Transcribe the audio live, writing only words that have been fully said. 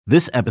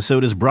This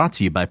episode is brought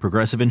to you by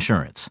Progressive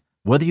Insurance.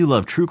 Whether you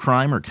love true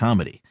crime or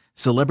comedy,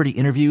 celebrity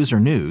interviews or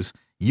news,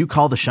 you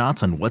call the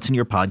shots on what's in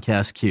your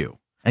podcast queue.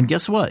 And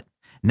guess what?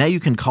 Now you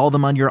can call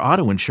them on your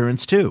auto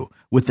insurance too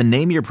with the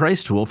Name Your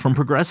Price tool from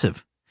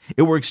Progressive.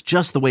 It works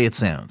just the way it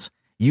sounds.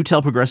 You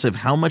tell Progressive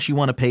how much you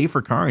want to pay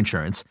for car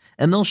insurance,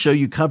 and they'll show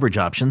you coverage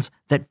options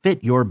that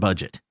fit your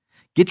budget.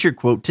 Get your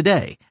quote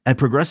today at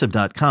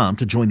Progressive.com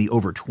to join the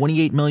over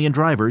 28 million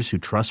drivers who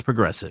trust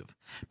Progressive.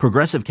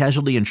 Progressive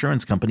Casualty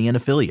Insurance Company and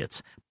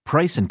Affiliates.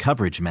 Price and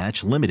coverage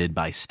match limited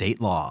by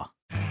state law.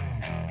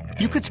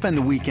 You could spend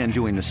the weekend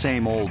doing the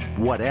same old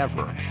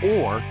whatever,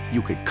 or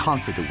you could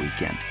conquer the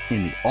weekend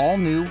in the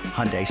all-new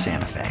Hyundai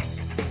Santa Fe.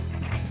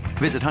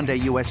 Visit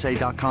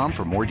HyundaiUSA.com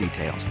for more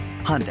details.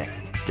 Hyundai,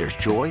 there's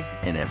joy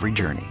in every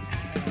journey.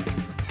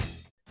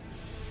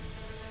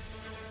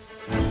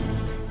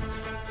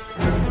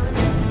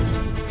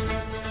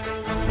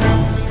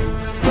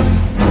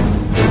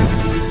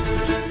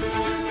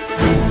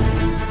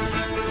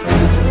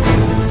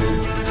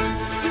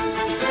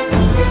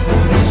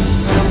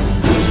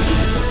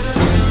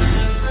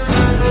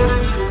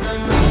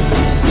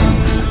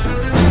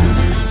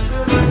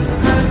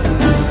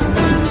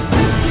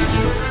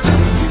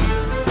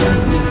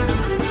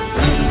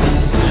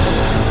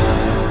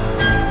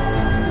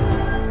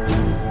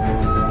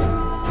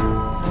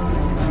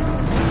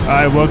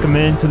 All right, welcome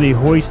into the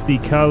Hoist the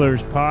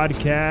Colors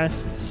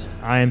podcast.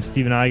 I am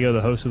Stephen Igo, the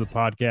host of the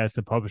podcast,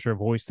 the publisher of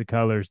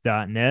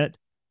hoistthecolors.net.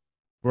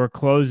 We're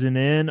closing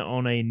in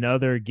on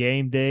another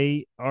game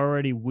day,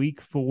 already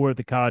week 4 of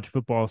the college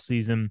football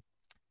season.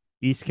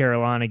 East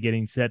Carolina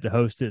getting set to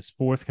host its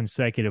 4th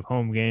consecutive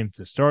home game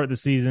to start the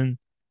season.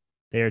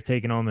 They are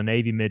taking on the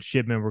Navy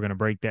Midshipmen. We're going to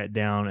break that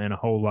down and a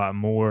whole lot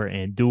more.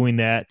 And doing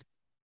that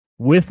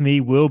with me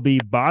will be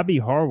Bobby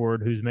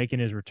Harward, who's making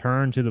his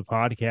return to the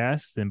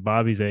podcast. And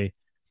Bobby's a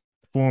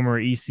former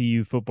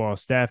ECU football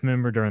staff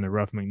member during the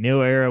Ruff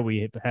McNeil era.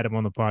 We had him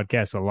on the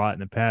podcast a lot in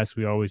the past.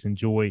 We always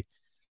enjoy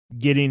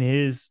getting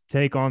his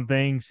take on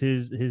things,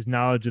 his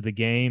knowledge of the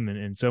game,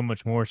 and so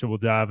much more. So we'll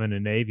dive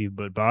into Navy.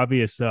 But Bobby,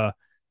 it's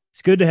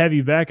good to have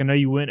you back. I know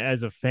you went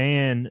as a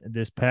fan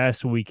this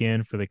past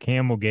weekend for the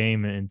Camel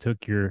game and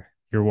took your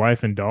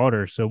wife and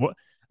daughter. So what?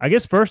 I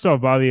guess first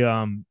off, Bobby,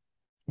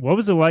 what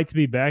was it like to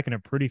be back in a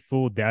pretty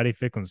full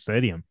Dowdy-Ficklen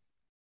Stadium?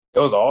 It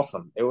was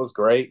awesome. It was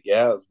great.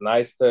 Yeah, it was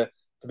nice to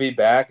be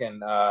back.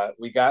 And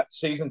we got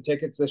season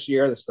tickets this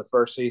year. This is the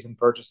first season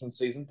purchasing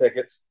season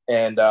tickets.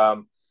 And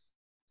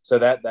so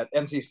that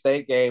NC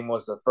State game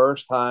was the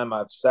first time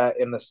I've sat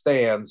in the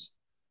stands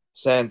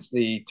since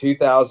the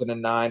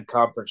 2009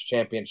 conference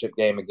championship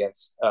game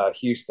against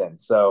Houston.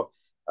 So,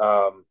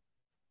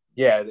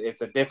 yeah,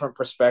 it's a different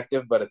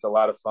perspective, but it's a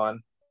lot of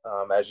fun.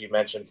 As you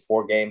mentioned,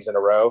 4 games in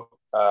a row.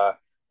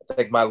 I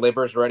think my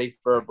liver's ready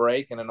for a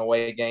break and an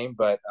away game,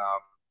 but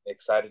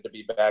excited to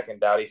be back in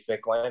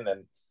Dowdy-Ficklen,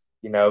 and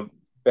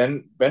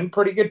been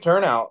pretty good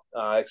turnout,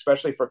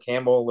 especially for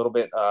Campbell. A little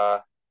bit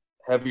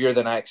heavier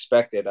than I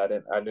expected. I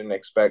didn't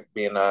expect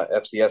being a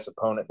FCS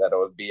opponent that it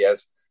would be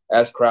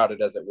as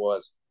crowded as it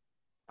was.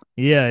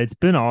 Yeah, it's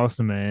been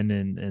awesome, man,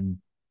 and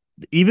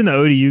even the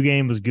ODU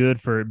game was good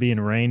for it being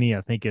rainy.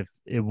 I think if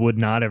it would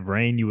not have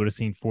rained, you would have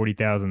seen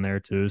 40,000 there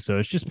too. So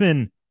it's just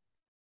been.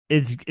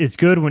 It's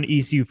good when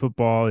ECU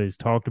football is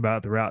talked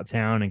about throughout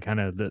town, and kind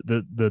of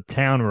the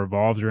town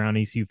revolves around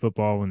ECU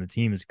football when the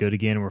team is good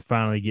again. And we're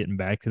finally getting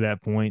back to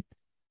that point.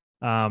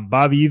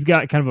 Bobby, you've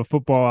got kind of a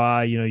football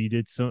eye. You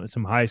did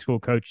some high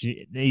school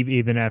coaching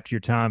even after your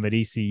time at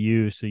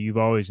ECU, so you've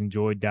always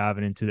enjoyed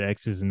diving into the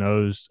X's and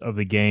O's of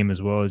the game,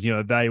 as well as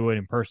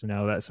evaluating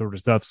personnel, that sort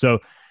of stuff. So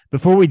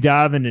before we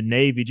dive into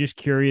Navy, just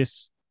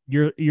curious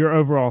your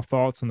overall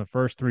thoughts on the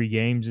first 3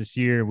 games this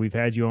year. We've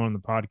had you on the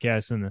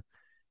podcast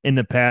in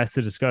the past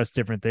to discuss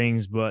different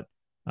things, but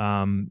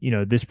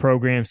this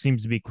program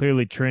seems to be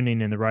clearly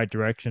trending in the right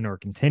direction, or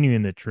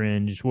continuing the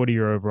trend. Just what are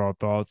your overall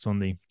thoughts on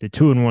the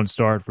 2-1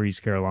 start for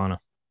East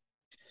Carolina?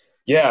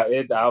 Yeah,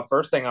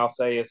 first thing I'll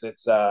say is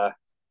it's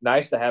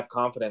nice to have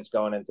confidence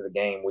going into the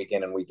game week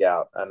in and week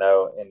out. I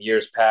know in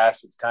years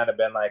past it's kind of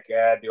been like,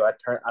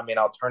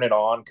 I'll turn it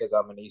on because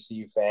I'm an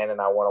ECU fan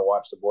and I want to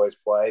watch the boys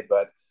play,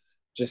 but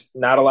just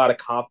not a lot of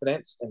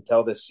confidence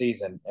until this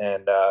season.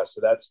 And so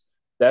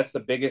that's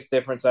the biggest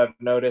difference I've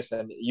noticed,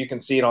 and you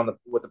can see it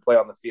with the play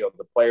on the field.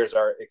 The players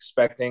are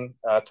expecting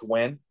to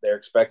win. They're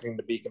expecting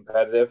to be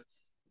competitive.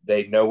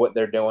 They know what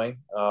they're doing.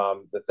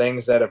 The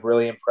things that have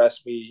really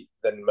impressed me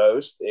the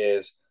most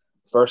is,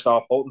 first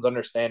off, Holton's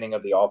understanding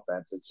of the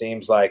offense. It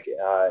seems like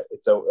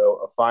it's a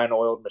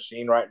fine-oiled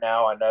machine right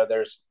now. I know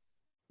there's,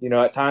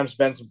 at times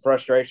been some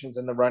frustrations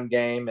in the run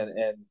game and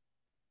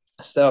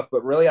stuff,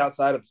 but really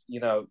outside of,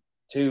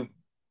 2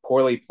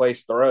 poorly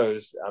placed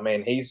throws, I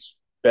mean, he's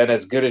been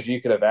as good as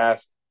you could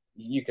ask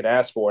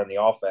for in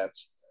the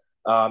offense.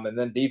 And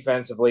then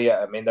defensively,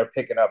 I mean, they're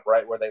picking up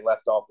right where they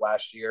left off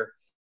last year.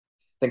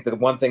 I think the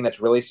one thing that's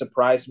really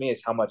surprised me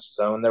is how much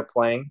zone they're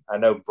playing. I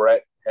know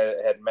Brett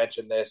had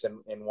mentioned this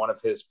in one of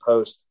his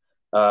post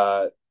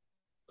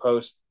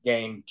post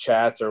game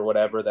chats or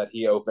whatever that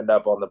he opened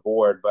up on the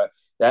board. But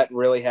that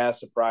really has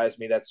surprised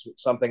me. That's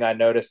something I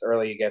noticed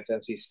early against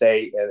NC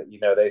State.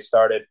 They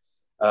started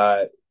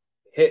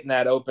hitting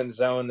that open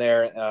zone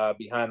there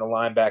behind the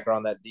linebacker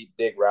on that deep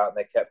dig route, and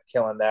they kept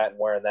killing that and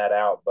wearing that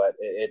out. But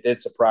it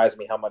did surprise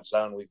me how much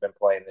zone we've been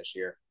playing this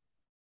year.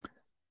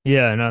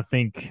 Yeah, and I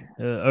think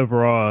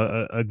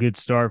overall a good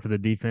start for the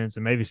defense,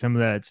 and maybe some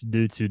of that's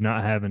due to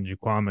not having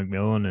Jaquan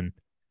McMillan, and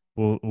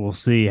we'll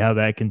see how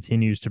that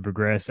continues to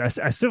progress.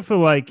 I still feel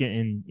like,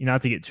 and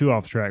not to get too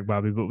off track,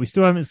 Bobby, but we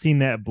still haven't seen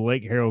that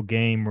Blake Harrell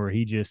game where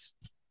he just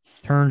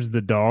turns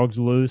the dogs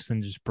loose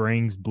and just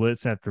brings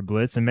blitz after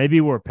blitz, and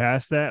maybe we're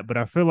past that, but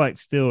I feel like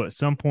still at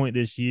some point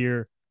this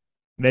year,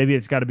 maybe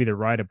it's got to be the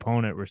right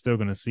opponent. We're still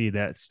going to see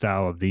that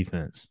style of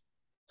defense.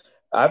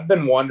 I've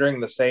been wondering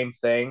the same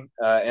thing,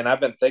 and I've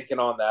been thinking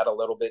on that a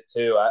little bit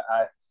too.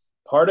 I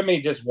part of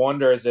me just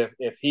wonders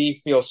if he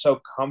feels so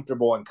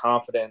comfortable and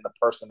confident in the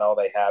personnel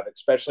they have,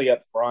 especially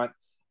up front.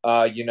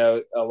 A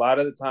lot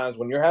of the times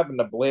when you're having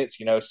to blitz,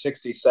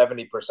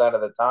 60-70%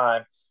 of the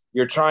time,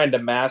 you're trying to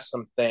mask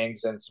some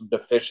things and some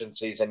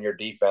deficiencies in your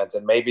defense,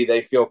 and maybe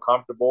they feel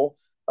comfortable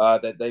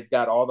that they've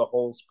got all the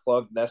holes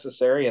plugged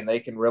necessary, and they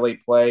can really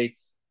play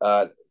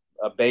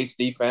a base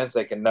defense.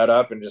 They can nut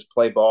up and just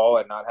play ball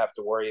and not have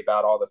to worry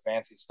about all the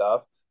fancy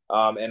stuff,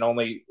 and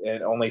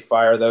only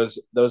fire those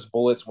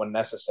bullets when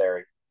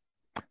necessary.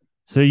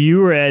 So you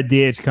were at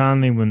DH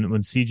Conley when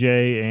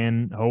CJ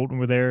and Holton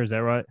were there, is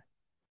that right?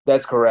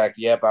 That's correct.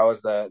 Yep, I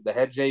was the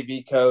head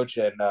JV coach,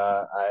 and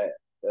I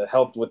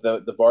helped with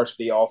the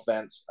varsity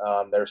offense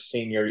their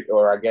senior,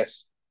 or I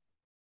guess,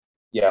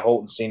 yeah,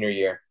 Holton senior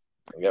year.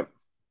 Yep.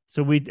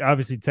 So we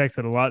obviously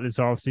texted a lot this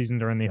offseason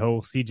during the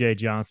whole CJ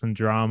Johnson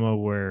drama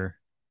where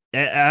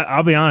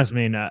I'll be honest,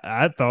 man,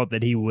 I thought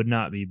that he would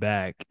not be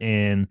back.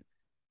 And,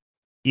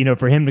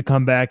 for him to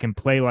come back and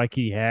play like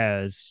he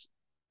has,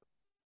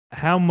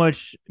 how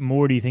much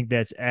more do you think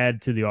that's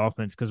add to the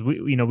offense? Because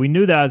we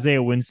knew that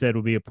Isaiah Winstead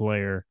would be a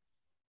player,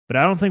 but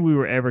I don't think we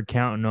were ever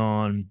counting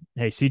on,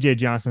 hey, CJ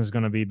Johnson's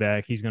going to be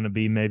back. He's going to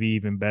be maybe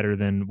even better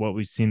than what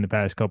we've seen the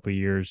past couple of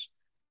years.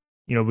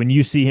 When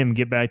you see him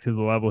get back to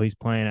the level he's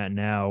playing at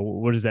now,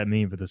 what does that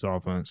mean for this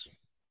offense?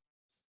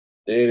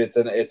 Dude,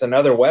 it's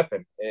another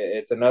weapon.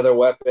 It's another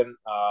weapon.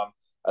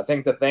 I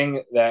think the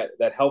thing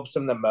that helps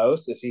him the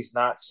most is he's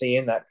not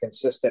seeing that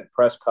consistent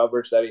press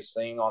coverage that he's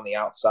seeing on the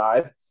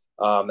outside.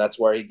 That's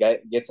where he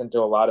gets into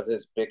a lot of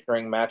his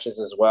bickering matches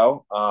as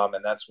well.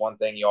 And that's one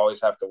thing you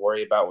always have to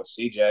worry about with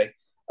CJ.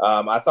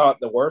 I thought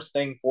the worst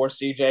thing for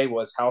CJ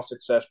was how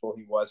successful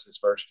he was his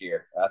first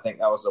year. I think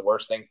that was the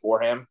worst thing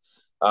for him.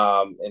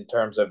 In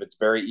terms of it's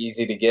very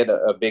easy to get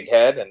a big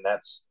head, and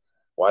that's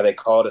why they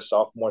call it a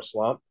sophomore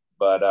slump.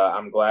 But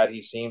I'm glad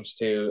he seems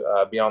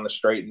to be on the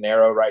straight and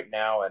narrow right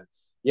now. And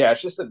yeah,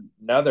 it's just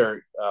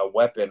another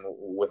weapon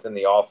within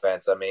the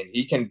offense. I mean,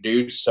 he can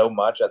do so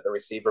much at the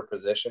receiver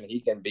position.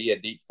 He can be a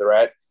deep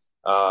threat.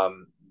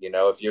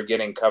 If you're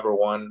getting cover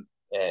one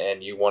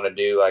and you want to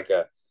do like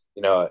a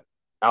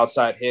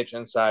outside hitch,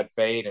 inside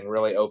fade, and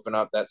really open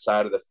up that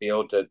side of the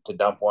field to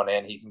dump one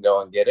in, he can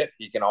go and get it.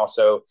 He can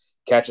also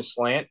catch a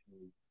slant,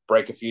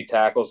 break a few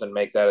tackles, and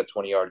make that a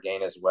 20-yard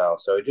gain as well.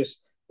 So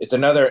it's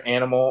another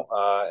animal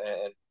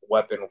and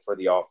weapon for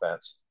the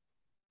offense.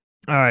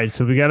 All right,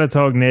 so we got to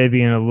talk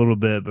Navy in a little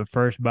bit, but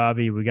first,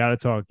 Bobby, we got to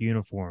talk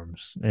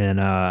uniforms. And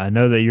I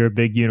know that you're a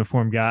big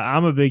uniform guy.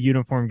 I'm a big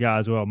uniform guy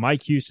as well.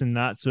 Mike Houston,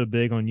 not so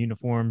big on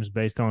uniforms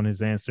based on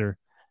his answer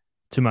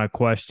to my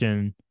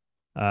question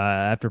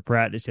after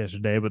practice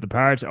yesterday. But the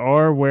Pirates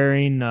are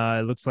wearing,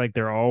 it looks like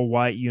they're all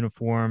white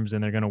uniforms,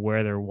 and they're going to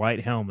wear their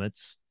white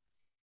helmets.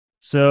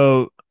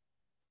 So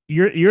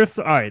you're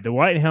all right. The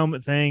white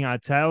helmet thing, I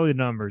tally the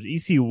numbers.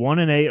 ECU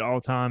 1-8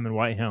 all time in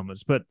white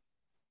helmets. But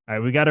all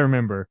right, we got to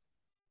remember.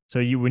 So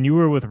when you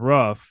were with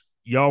Ruff,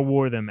 y'all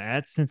wore them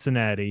at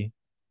Cincinnati,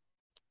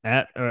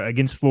 at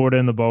against Florida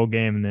in the bowl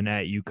game, and then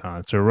at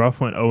UConn. So Ruff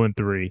went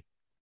 0-3,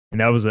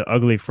 and that was an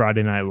ugly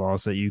Friday night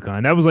loss at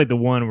UConn. That was like the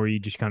one where you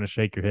just kind of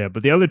shake your head.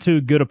 But the other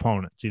two good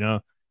opponents,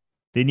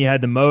 Then you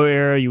had the Mo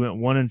era. You went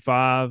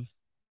 1-5,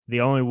 the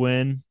only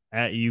win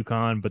at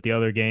UConn, but the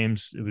other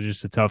games, it was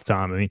just a tough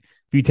time. I mean,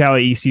 if you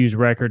tally ECU's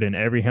record in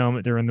every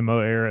helmet during the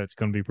Mo era, it's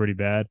going to be pretty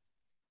bad.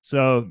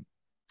 So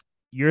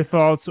your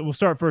thoughts, we'll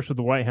start first with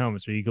the white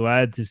helmets. Are you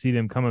glad to see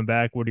them coming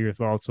back? What are your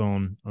thoughts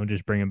on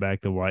just bringing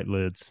back the white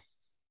lids?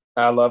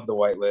 I love the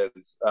white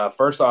lids.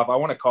 First off, I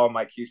want to call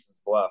Mike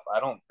Houston's bluff.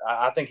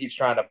 I think he's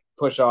trying to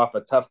push off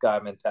a tough guy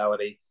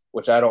mentality,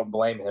 which I don't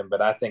blame him,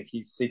 but I think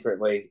he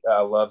secretly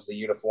loves the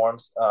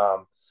uniforms.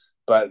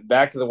 But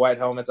back to the white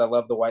helmets, I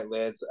love the white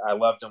lids. I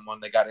loved them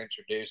when they got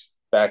introduced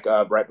back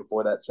right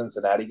before that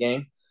Cincinnati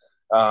game.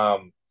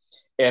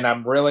 And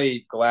I'm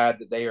really glad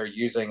that they are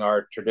using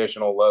our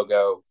traditional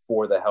logo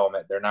for the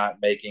helmet. They're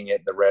not making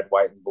it the red,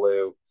 white, and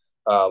blue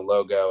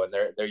logo, and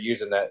they're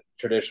using that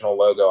traditional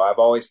logo. I've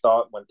always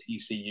thought when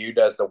TCU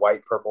does the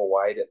white, purple,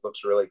 white, it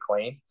looks really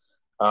clean.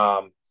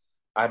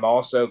 I'm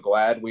also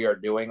glad we are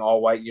doing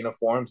all white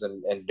uniforms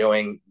and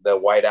doing the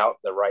white out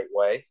the right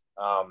way.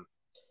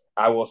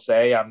 I will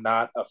say I'm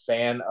not a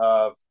fan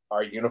of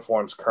our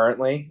uniforms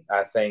currently.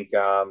 I think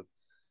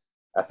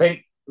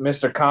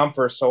Mr.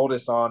 Comfer sold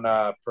us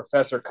on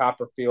Professor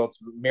Copperfield's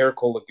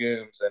Miracle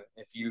Legumes, and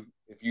if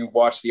you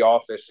watch The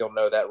Office, you'll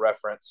know that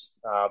reference.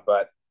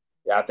 But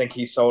yeah, I think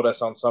he sold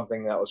us on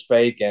something that was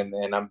fake, and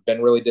I've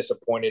been really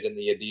disappointed in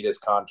the Adidas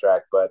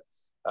contract. But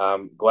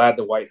glad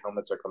the white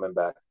helmets are coming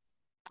back.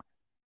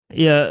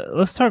 Yeah,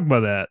 let's talk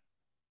about that.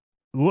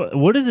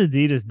 What has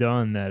Adidas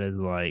done that is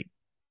like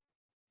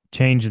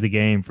changed the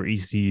game for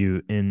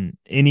ECU in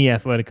any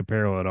athletic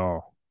apparel at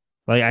all?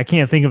 Like I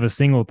can't think of a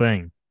single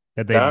thing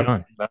that they've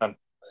done. None.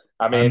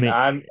 I mean,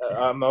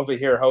 I'm over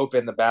here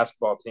hoping the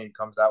basketball team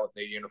comes out with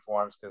new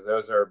uniforms because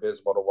those are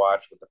abysmal to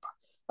watch.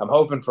 I'm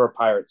hoping for a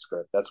pirate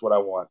script. That's what I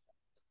want.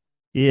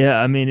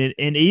 Yeah, I mean,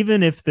 and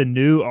even if the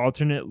new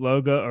alternate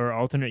logo or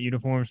alternate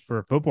uniforms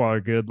for football are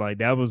good, like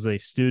that was a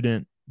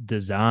student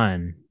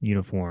design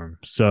uniform.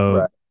 So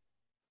Right.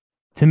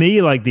 to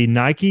me, like the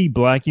Nike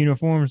black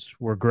uniforms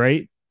were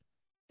great.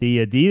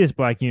 The Adidas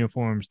black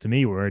uniforms to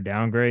me were a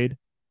downgrade.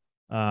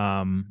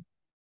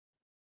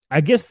 I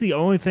guess the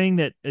only thing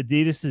that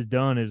Adidas has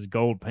done is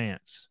gold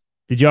pants.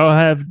 Did y'all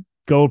have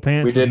gold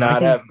pants? We did not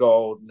Nike? have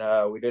gold.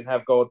 No, we didn't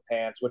have gold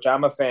pants, which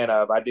I'm a fan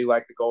of. I do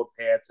like the gold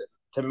pants.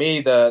 To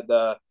me,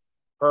 the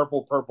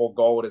purple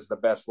gold is the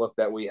best look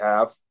that we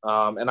have.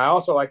 And I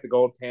also like the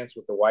gold pants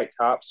with the white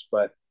tops.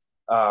 But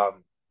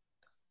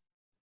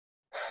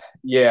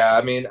yeah,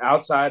 I mean,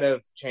 outside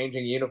of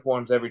changing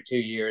uniforms every 2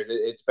 years,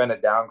 it's been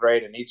a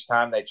downgrade, and each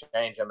time they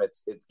change them, it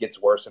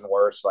gets worse and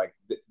worse. Like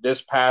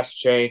this past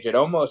change, it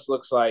almost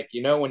looks like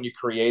when you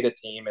create a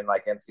team in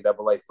like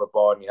NCAA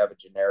football and you have a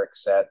generic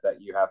set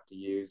that you have to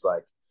use,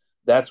 like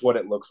that's what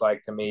it looks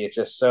like to me. It's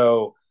just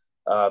so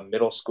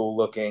middle school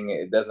looking.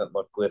 It doesn't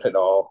look good at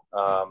all.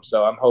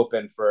 So I'm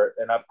hoping for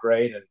an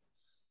upgrade and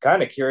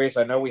kind of curious.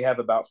 I know we have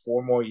about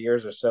 4 more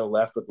years or so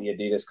left with the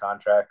Adidas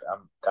contract.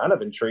 I'm kind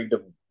of intrigued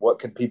of what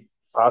could be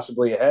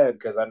possibly ahead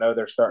because I know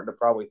they're starting to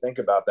probably think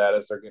about that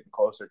as they're getting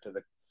closer to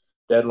the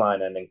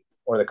deadline ending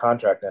or the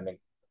contract ending.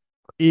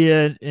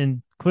 Yeah,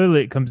 and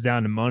clearly it comes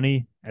down to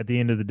money at the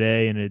end of the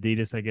day. And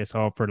Adidas, I guess,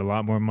 offered a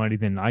lot more money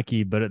than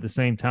Nike. But at the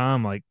same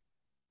time, like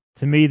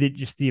to me, that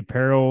just the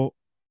apparel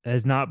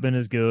has not been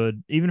as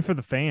good, even for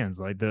the fans.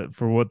 Like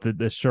for what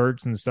the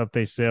shirts and stuff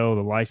they sell,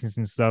 the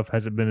licensing stuff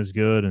hasn't been as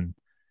good. And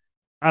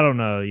I don't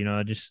know,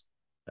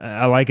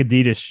 I like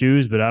Adidas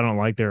shoes, but I don't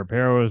like their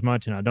apparel as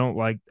much. And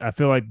I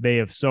feel like they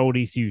have sold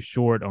ECU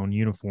short on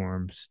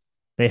uniforms.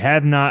 They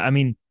have not. I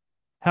mean,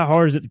 how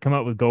hard is it to come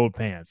up with gold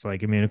pants?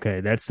 Like, I mean,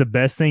 okay, that's the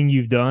best thing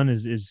you've done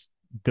is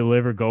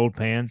deliver gold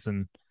pants,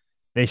 and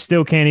they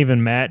still can't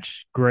even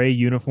match gray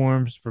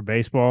uniforms for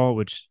baseball,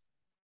 which,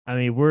 I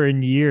mean, we're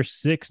in year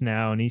 6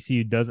 now, and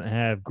ECU doesn't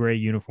have gray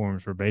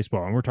uniforms for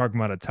baseball. And we're talking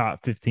about a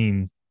top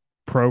 15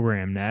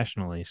 program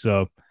nationally.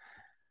 So,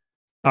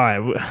 all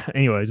right.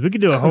 Anyways, we could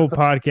do a whole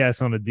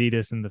podcast on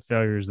Adidas and the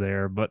failures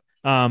there, but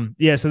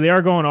yeah. So they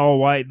are going all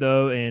white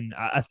though, and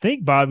I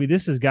think Bobby,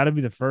 this has got to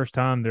be the first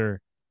time they're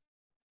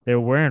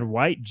wearing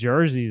white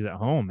jerseys at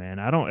home. Man,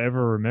 I don't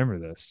ever remember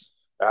this.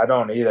 I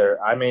don't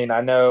either. I mean, I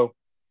know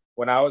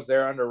when I was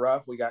there under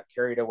Ruff, we got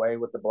carried away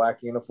with the black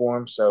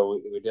uniform,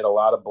 so we did a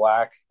lot of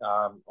black.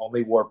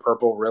 Only wore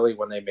purple really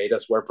when they made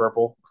us wear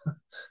purple.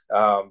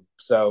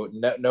 So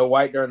no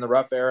white during the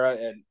Ruff era,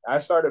 and I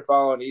started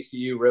following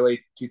ECU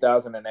really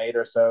 2008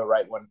 or so,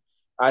 right when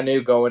I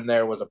knew going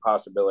there was a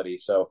possibility.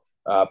 So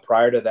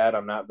prior to that,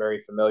 I'm not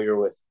very familiar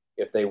with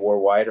if they wore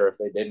white or if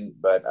they didn't,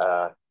 but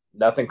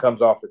nothing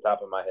comes off the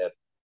top of my head.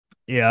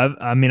 Yeah,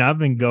 I mean, I've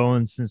been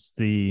going since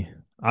I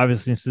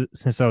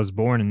was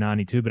born in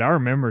 '92, but I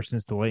remember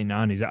since the late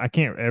 '90s. I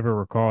can't ever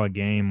recall a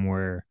game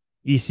where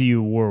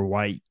ECU wore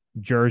white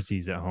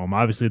jerseys at home.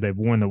 Obviously, they've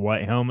worn the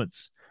white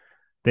helmets,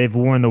 they've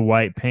worn the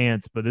white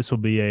pants, but this will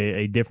be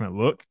a different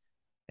look.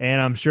 And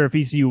I'm sure if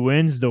ECU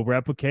wins, they'll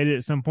replicate it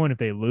at some point. If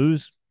they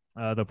lose,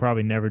 they'll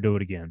probably never do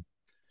it again.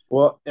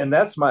 Well, and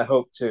that's my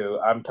hope too.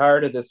 I'm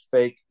tired of this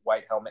fake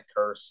white helmet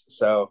curse.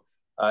 So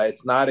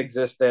it's not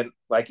existent.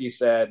 Like you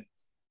said,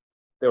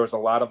 there was a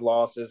lot of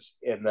losses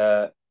in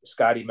the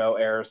Scotty Moe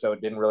era, so it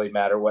didn't really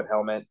matter what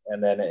helmet.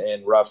 And then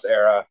in Ruff's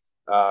era,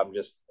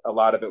 just a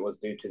lot of it was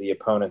due to the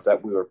opponents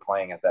that we were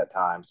playing at that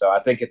time. So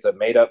I think it's a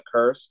made-up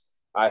curse.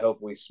 I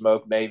hope we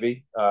smoke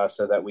Navy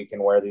so that we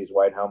can wear these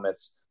white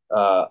helmets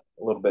a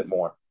little bit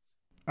more.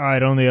 All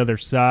right, on the other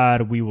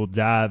side, we will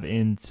dive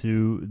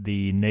into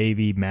the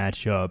Navy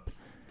matchup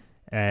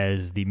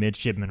as the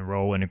midshipmen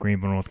roll into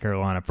Greenville, North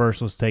Carolina.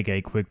 First, let's take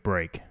a quick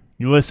break.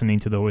 You're listening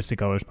to the Hoist the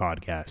Colors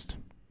podcast.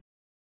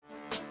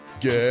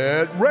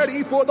 Get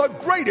ready for the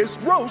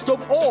greatest roast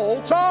of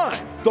all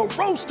time, the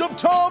Roast of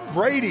Tom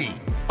Brady,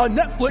 a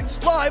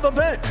Netflix live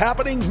event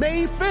happening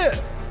May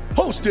 5th.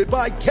 Hosted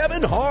by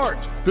Kevin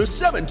Hart, the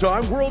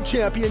 7-time world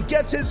champion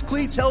gets his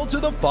cleats held to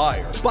the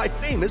fire by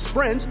famous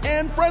friends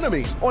and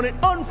frenemies on an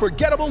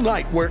unforgettable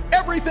night where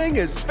everything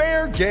is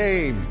fair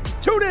game.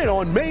 Tune in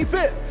on May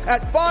 5th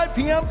at 5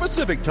 p.m.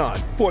 Pacific time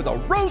for the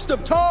Roast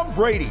of Tom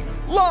Brady,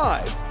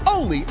 live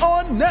only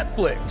on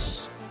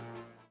Netflix.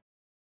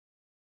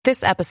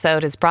 This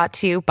episode is brought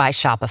to you by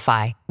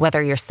Shopify.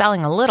 Whether you're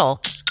selling a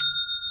little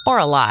or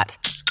a lot,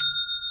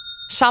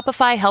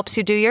 Shopify helps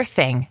you do your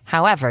thing,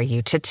 however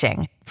you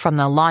cha-ching. From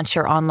the launch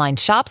your online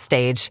shop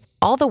stage,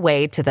 all the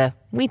way to the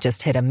we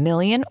just hit 1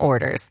 million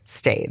orders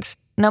stage.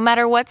 No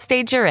matter what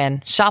stage you're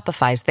in,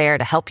 Shopify's there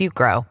to help you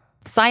grow.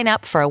 Sign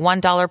up for a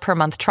 $1 per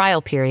month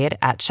trial period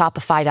at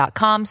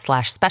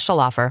shopify.com/special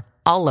offer,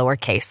 all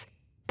lowercase.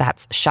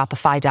 That's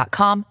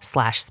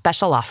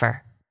shopify.com/special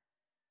offer.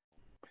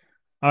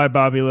 All right,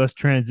 Bobby, let's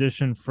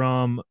transition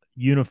from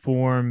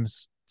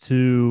uniforms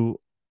to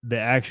the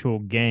actual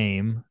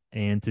game.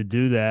 And to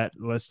do that,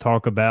 let's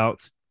talk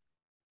about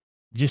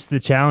just the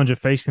challenge of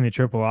facing the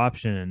triple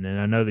option. And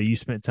I know that you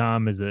spent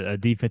time as a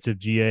defensive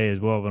GA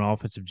as well as an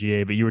offensive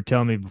GA, but you were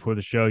telling me before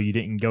the show you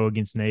didn't go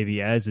against Navy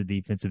as a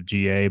defensive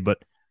GA. But,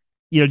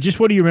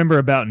 just what do you remember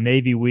about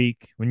Navy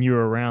week when you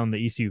were around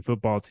the ECU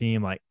football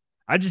team? Like,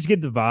 I just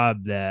get the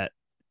vibe that,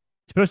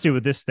 especially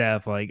with this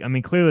staff,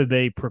 clearly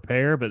they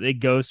prepare, but it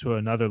goes to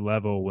another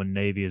level when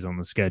Navy is on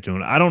the schedule.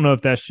 And I don't know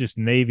if that's just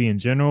Navy in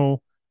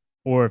general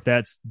or if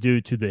that's due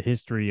to the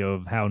history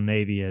of how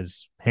Navy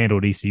has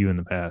handled ECU in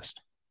the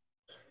past.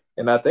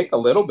 And I think a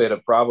little bit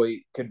of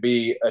probably could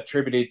be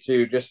attributed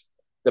to just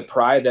the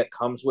pride that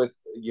comes with,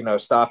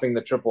 stopping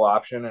the triple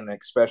option. And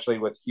especially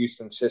with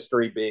Houston's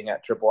history being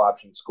at triple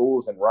option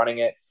schools and running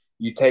it,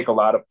 you take a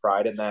lot of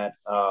pride in that,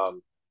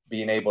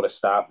 being able to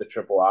stop the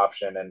triple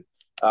option. And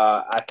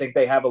I think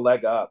they have a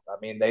leg up. I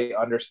mean, they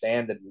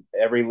understand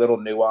every little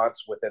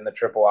nuance within the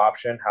triple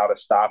option, how to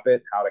stop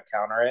it, how to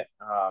counter it.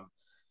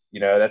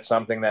 That's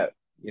something that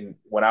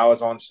when I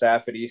was on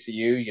staff at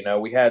ECU,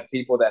 we had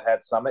people that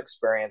had some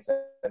experience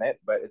in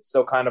it, but it's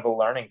still kind of a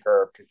learning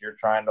curve because you're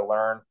trying to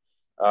learn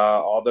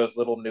all those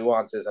little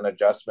nuances and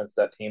adjustments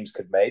that teams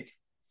could make.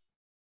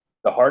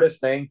 The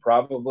hardest thing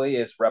probably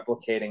is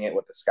replicating it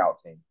with the scout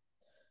team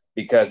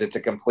because it's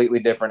a completely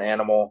different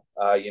animal.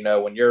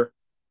 When you're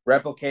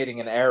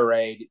replicating an air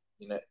raid,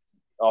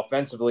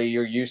 offensively,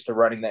 you're used to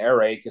running the air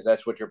raid because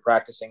that's what you're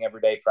practicing every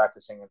day,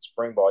 practicing in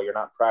spring ball. You're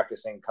not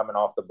practicing coming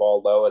off the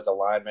ball low as a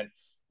lineman.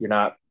 You're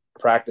not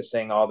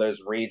practicing all those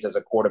reads as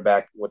a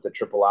quarterback with the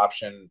triple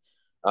option.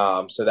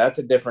 So that's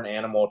a different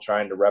animal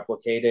trying to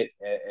replicate it.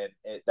 And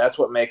that's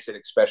what makes it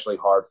especially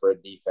hard for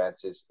a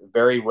defense is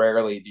very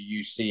rarely do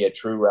you see a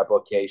true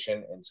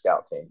replication in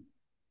scout team.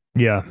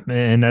 Yeah,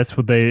 and that's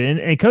what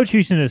and Coach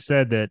Houston has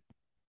said that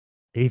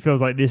he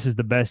feels like this is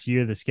the best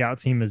year the scout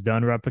team has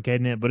done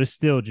replicating it, but it's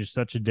still just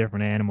such a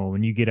different animal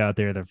when you get out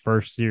there the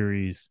first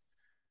series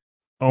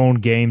on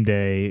game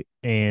day,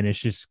 and it's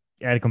just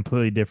at a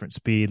completely different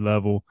speed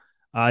level.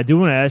 I do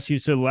want to ask you,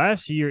 so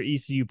last year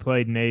ECU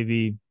played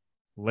Navy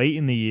late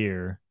in the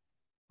year,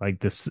 like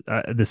the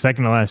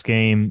second to last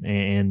game,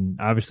 and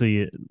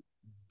obviously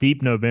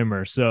deep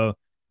November. So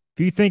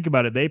if you think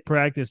about it, they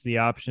practiced the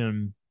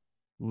option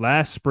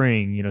last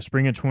spring,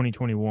 spring of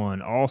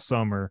 2021, all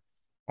summer,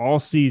 all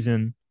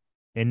season,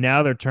 and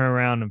now they're turning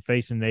around and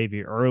facing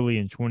Navy early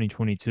in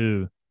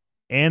 2022,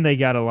 and they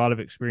got a lot of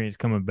experience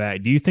coming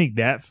back. Do you think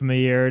that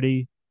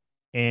familiarity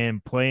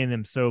and playing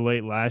them so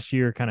late last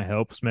year kind of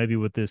helps maybe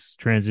with this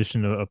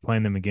transition of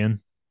playing them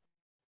again?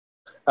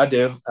 I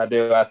do.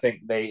 I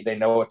think they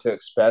know what to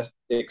expect,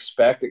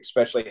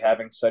 especially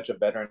having such a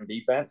veteran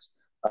defense.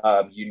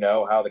 You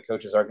know how the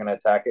coaches are going to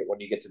attack it when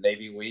you get to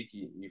Navy week.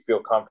 You feel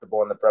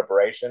comfortable in the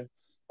preparation.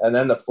 And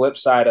then the flip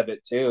side of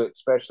it too,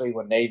 especially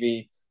when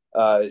Navy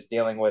is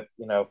dealing with,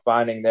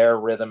 finding their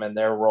rhythm and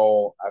their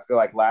role. I feel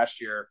like last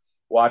year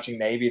watching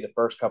Navy the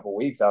first couple of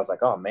weeks, I was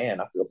like, oh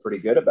man, I feel pretty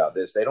good about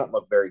this. They don't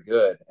look very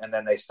good. And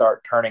then they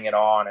start turning it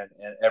on and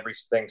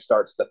everything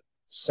starts to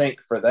sync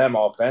for them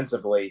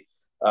offensively.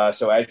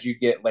 So as you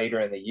get later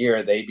in the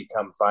year, they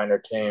become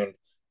finer tuned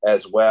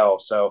as well.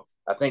 So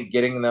I think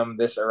getting them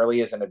this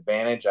early is an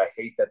advantage. I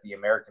hate that the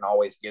American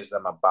always gives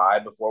them a bye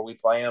before we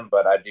play them,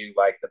 but I do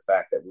like the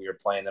fact that we are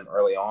playing them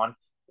early on.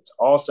 It's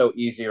also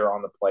easier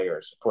on the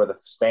players for the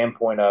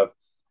standpoint of,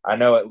 I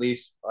know at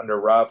least under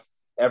Ruff,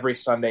 every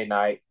Sunday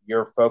night,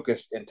 you're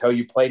focused until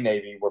you play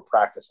Navy, we're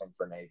practicing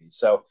for Navy.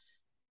 So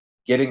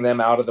getting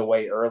them out of the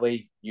way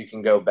early, you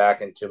can go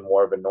back into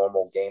more of a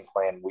normal game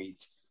plan week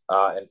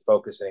and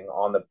focusing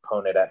on the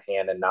opponent at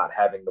hand and not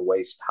having to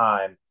waste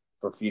time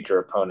for future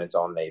opponents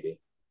on Navy.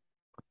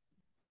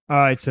 All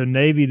right, so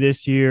Navy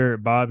this year,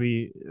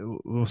 Bobby,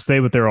 will stay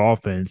with their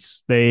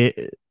offense.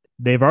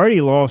 They've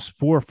already lost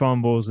 4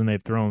 fumbles and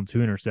they've thrown 2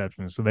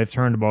 interceptions. So they've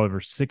turned the ball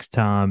over 6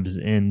 times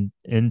in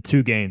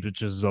 2 games,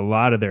 which is a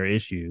lot of their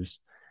issues.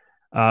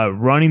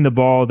 Running the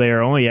ball, they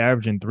are only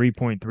averaging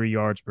 3.3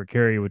 yards per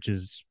carry, which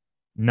is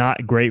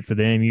not great for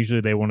them.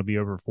 Usually they want to be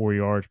over 4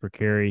 yards per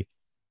carry.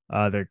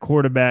 Their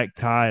quarterback,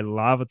 Ty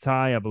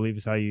Lavatai, I believe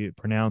is how you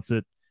pronounce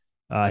it.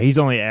 He's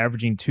only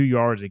averaging 2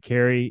 yards a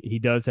carry. He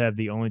does have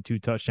the only 2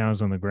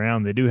 touchdowns on the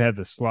ground. They do have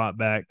the slot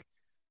back,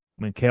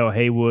 Mikael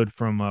Haywood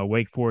from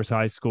Wake Forest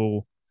High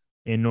School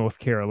in North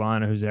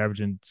Carolina, who's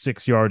averaging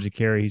 6 yards a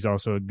carry. He's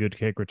also a good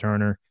kick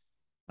returner.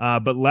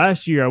 But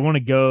last year, I want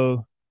to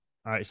go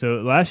 – all right, so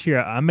last year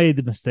I made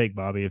the mistake,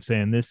 Bobby, of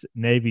saying this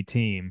Navy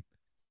team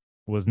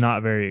was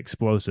not very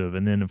explosive.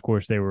 And then, of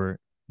course,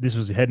 this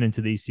was heading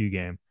into the ECU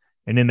game.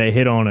 And then they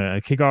hit on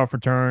a kickoff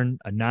return,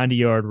 a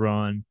 90-yard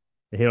run.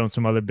 They hit on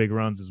some other big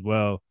runs as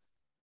well.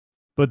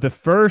 But the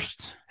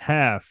first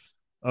half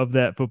of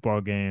that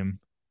football game,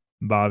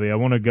 Bobby, I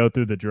want to go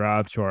through the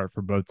drive chart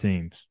for both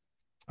teams.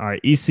 All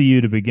right,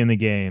 ECU to begin the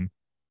game,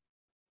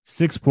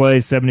 6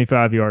 plays,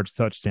 75 yards,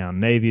 touchdown.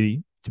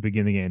 Navy to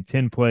begin the game,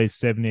 10 plays,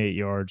 78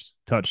 yards,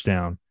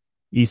 touchdown.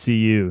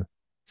 ECU,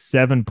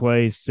 7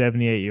 plays,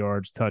 78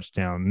 yards,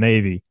 touchdown.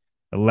 Navy,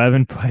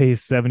 11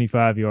 plays,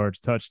 75 yards,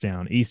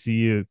 touchdown.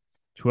 ECU,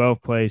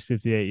 12 plays,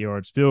 58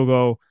 yards, field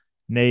goal.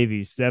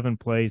 Navy, 7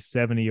 plays,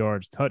 70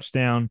 yards,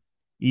 touchdown.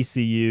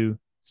 ECU,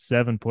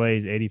 7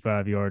 plays,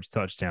 85 yards,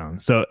 touchdown.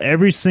 So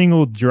every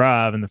single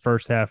drive in the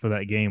first half of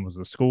that game was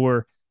a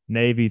score.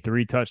 Navy,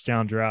 3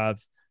 touchdown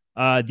drives.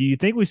 Do you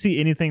think we see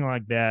anything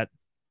like that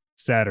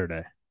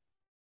Saturday?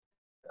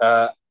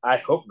 I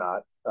hope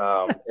not,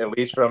 at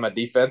least from a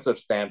defensive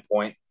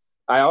standpoint.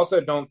 I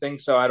also don't think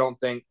so. I don't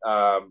think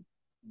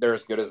they're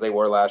as good as they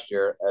were last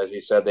year. As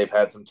you said, they've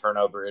had some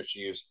turnover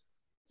issues.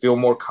 Feel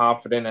more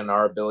confident in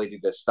our ability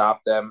to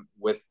stop them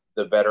with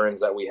the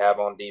veterans that we have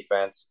on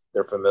defense,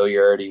 their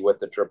familiarity with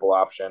the triple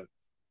option.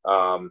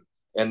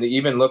 And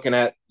even looking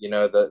at,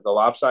 the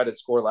lopsided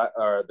score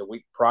the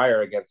week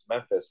prior against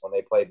Memphis when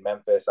they played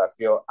Memphis,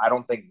 I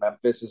don't think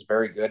Memphis is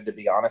very good, to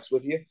be honest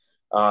with you.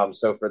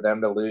 So for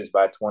them to lose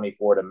by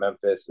 24 to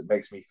Memphis, it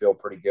makes me feel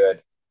pretty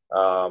good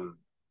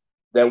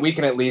that we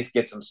can at least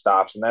get some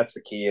stops. And that's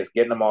the key, is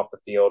getting them off the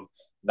field,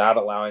 not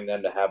allowing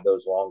them to have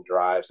those long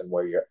drives and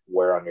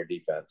wear on your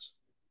defense.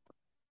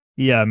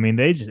 Yeah, I mean,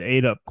 they just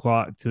ate up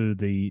clock to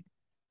the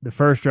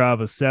first drive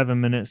was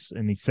 7 minutes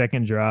and the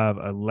second drive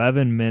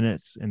 11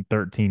 minutes and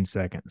 13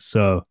 seconds.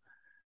 So,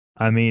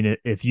 I mean,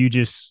 if you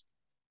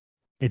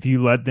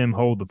let them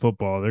hold the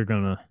football, they're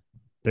gonna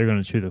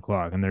chew the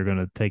clock and they're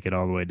gonna take it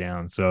all the way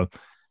down. So,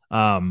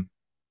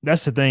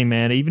 that's the thing,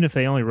 man. Even if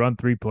they only run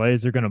 3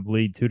 plays, they're gonna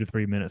bleed 2 to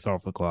 3 minutes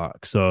off the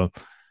clock. So,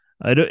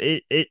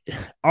 it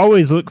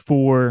always look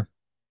for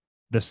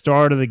the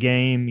start of the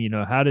game.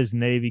 How does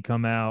Navy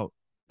come out?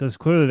 Because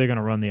clearly they're going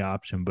to run the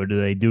option, but do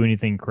they do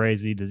anything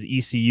crazy? Does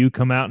ECU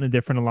come out in a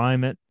different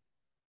alignment?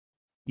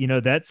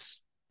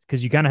 That's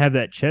because you kind of have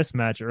that chess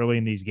match early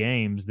in these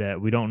games that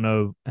we don't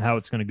know how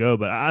it's going to go.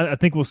 But I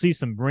think we'll see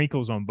some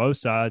wrinkles on both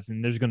sides,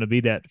 and there's going to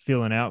be that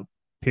filling out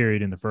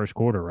period in the first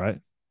quarter, right?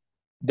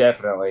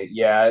 Definitely,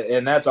 yeah,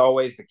 and that's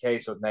always the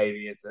case with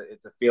Navy.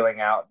 It's a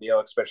feeling out deal,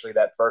 especially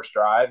that first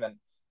drive. And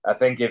I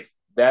think if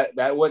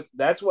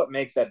that's what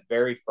makes that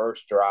very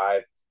first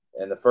drive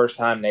and the first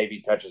time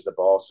Navy touches the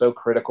ball so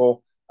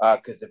critical,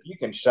 because if you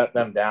can shut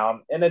them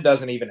down, and it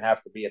doesn't even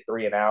have to be a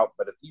 3 and out,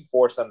 but if you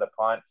force them to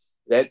punt,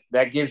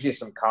 that gives you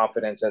some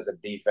confidence as a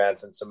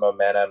defense and some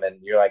momentum, and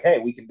you're like, hey,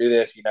 we can do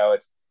this.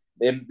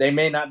 They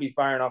may not be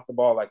firing off the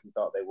ball like we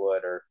thought they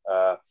would, or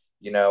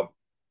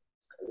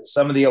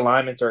some of the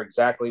alignments are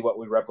exactly what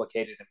we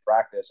replicated in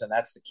practice, and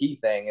that's the key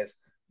thing. Is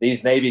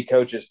these Navy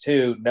coaches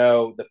too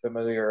know the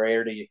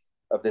familiarity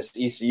of this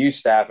ECU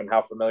staff and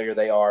how familiar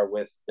they are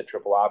with the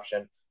triple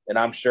option, and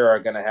I'm sure are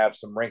going to have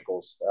some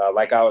wrinkles.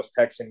 Like I was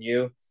texting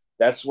you,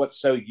 that's what's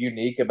so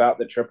unique about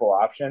the triple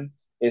option,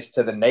 is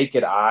to the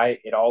naked eye,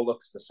 it all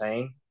looks the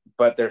same,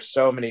 but there's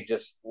so many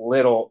just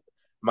little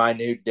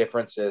minute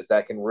differences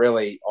that can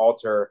really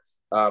alter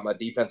a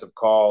defensive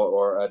call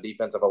or a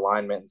defensive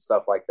alignment and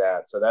stuff like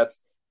that. So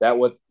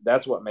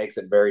that's what makes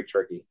it very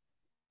tricky.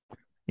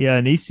 Yeah,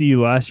 and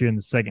ECU last year in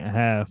the second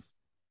half,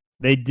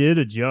 they did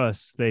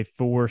adjust. They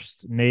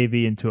forced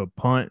Navy into a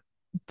punt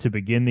to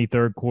begin the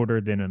third quarter,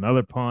 then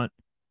another punt.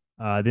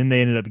 Then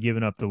they ended up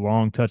giving up the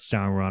long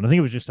touchdown run. I think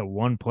it was just a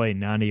 1-play,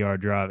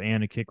 90-yard drive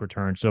and a kick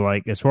return. So,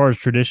 as far as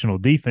traditional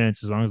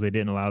defense, as long as they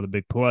didn't allow the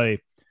big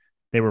play,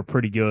 they were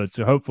pretty good.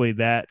 So, hopefully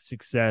that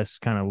success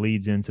kind of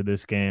leads into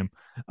this game.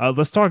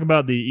 Let's talk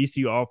about the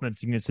ECU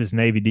offense against this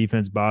Navy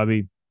defense,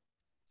 Bobby,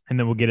 and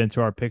then we'll get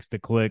into our picks to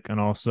click and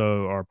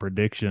also our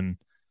prediction.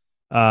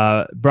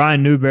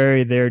 Brian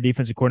Newberry, their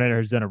defensive coordinator,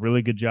 has done a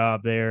really good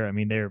job there. I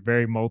mean, they're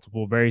very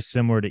multiple, very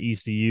similar to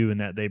ECU in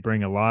that they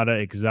bring a lot of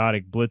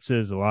exotic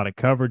blitzes, a lot of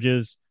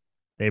coverages.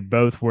 They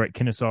both were at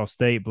Kennesaw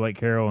State, Blake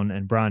Carroll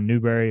and Brian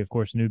Newberry. Of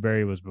course,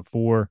 Newberry was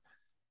before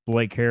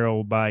Blake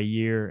Harrell by a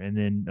year, and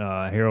then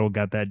Harrell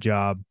got that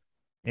job.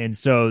 And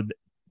so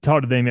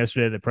talked to them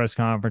yesterday at the press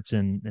conference,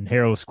 and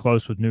Harrell was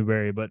close with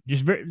Newberry, but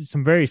just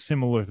some very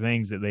similar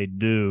things that they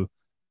do.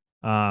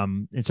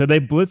 And so they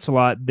blitz a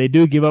lot. They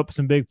do give up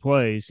some big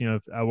plays.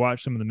 I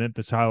watched some of the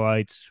Memphis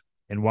highlights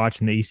and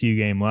watching the ECU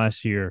game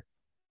last year.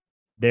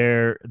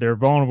 They're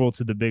vulnerable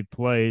to the big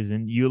plays,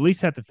 and you at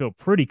least have to feel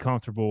pretty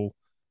comfortable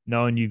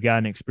knowing you've got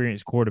an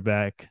experienced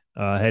quarterback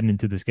heading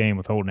into this game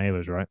with Holton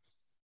Ahlers, right?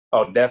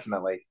 Oh,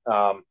 definitely.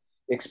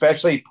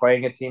 Especially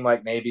playing a team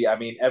like Navy. I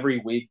mean,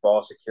 every week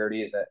ball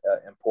security is an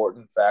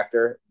important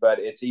factor, but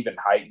it's even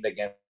heightened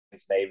against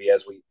Navy,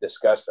 as we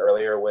discussed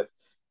earlier, with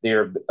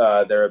their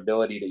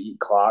ability to eat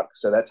clock.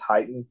 So that's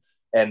heightened.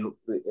 And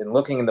in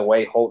looking in the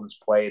way Holton's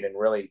played and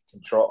really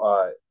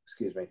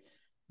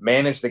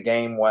managed the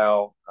game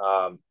well,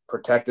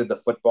 protected the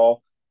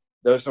football.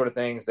 Those sort of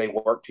things, they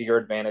work to your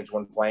advantage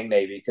when playing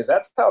Navy, because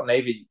that's how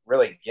Navy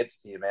really gets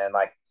to you, man.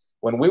 Like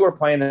when we were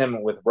playing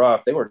them with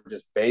rough, they were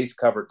just base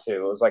cover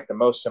two. It was like the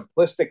most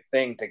simplistic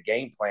thing to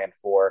game plan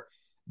for.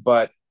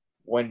 But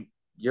when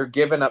you're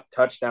giving up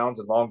touchdowns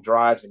and long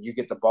drives and you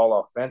get the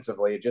ball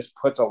offensively, it just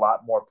puts a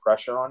lot more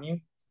pressure on you.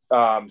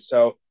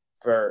 So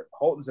for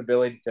Holton's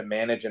ability to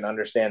manage and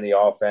understand the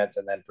offense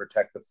and then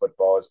protect the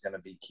football is going to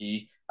be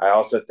key. I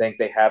also think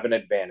they have an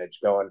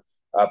advantage going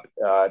up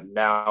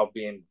now,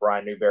 being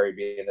Brian Newberry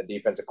being the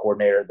defensive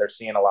coordinator. They're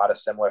seeing a lot of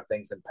similar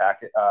things in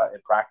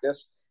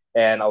practice,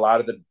 and a lot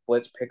of the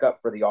blitz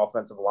pickup for the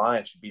offensive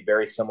line should be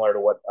very similar to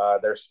what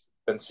they've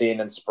been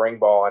seeing in spring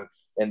ball and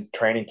in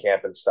training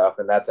camp and stuff.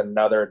 And that's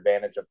another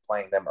advantage of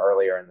playing them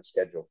earlier in the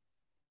schedule.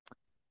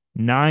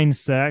 9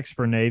 sacks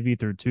for Navy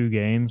through 2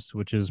 games,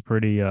 which is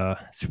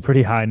it's a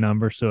pretty high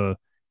number. So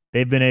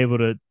they've been able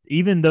to,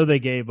 even though they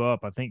gave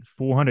up, I think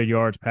 400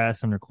 yards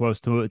passing or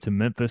close to it to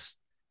Memphis,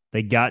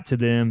 they got to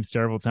them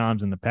several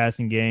times in the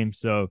passing game.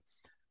 So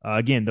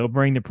again, they'll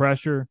bring the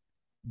pressure.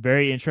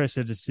 Very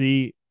interested to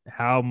see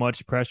how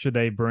much pressure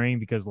they bring,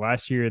 because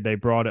last year they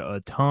brought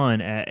a ton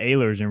at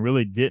Ahlers and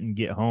really didn't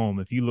get home.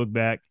 If you look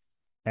back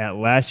at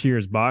last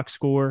year's box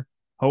score,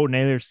 Holton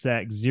Ahlers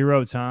sacked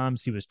 0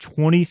 times. He was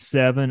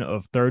 27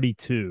 of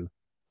 32,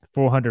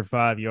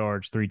 405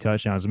 yards, 3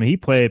 touchdowns. I mean, he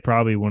played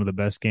probably one of the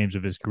best games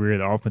of his career.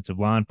 The offensive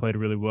line played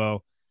really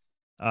well.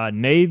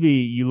 Navy,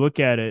 you look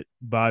at it,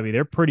 Bobby,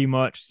 they're pretty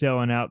much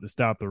selling out to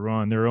stop the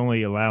run. They're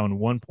only allowing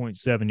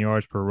 1.7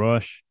 yards per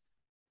rush,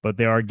 but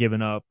they are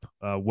giving up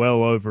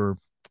well over,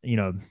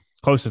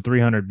 close to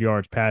 300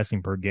 yards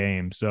passing per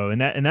game. So,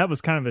 and that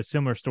was kind of a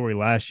similar story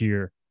last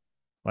year.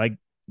 Like,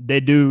 they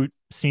do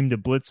seem to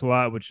blitz a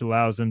lot, which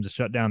allows them to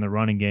shut down the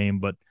running game.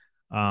 But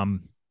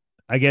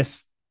I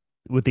guess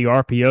with the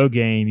RPO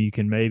game, you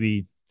can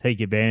maybe take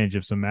advantage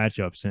of some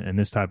matchups in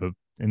this type of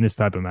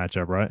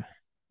matchup, right?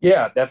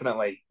 Yeah,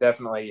 definitely.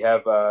 Definitely. You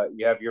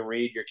have your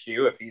read, your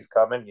cue. If he's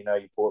coming, you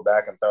pull it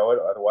back and throw it.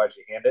 Otherwise,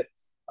 you hand it.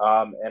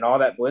 And all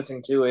that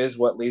blitzing, too, is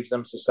what leaves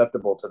them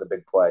susceptible to the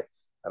big play.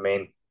 I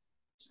mean,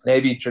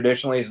 Navy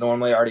traditionally is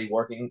normally already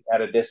working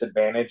at a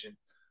disadvantage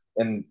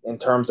in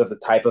terms of the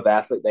type of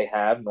athlete they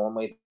have.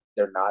 Normally,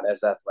 they're not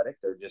as athletic.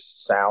 They're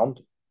just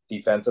sound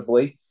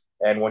defensively.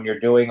 And when you're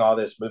doing all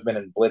this movement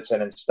and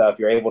blitzing and stuff,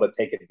 you're able to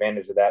take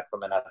advantage of that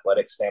from an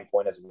athletic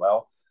standpoint as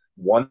well.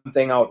 One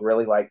thing I would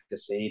really like to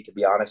see, to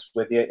be honest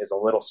with you, is a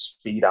little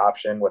speed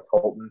option with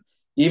Holton.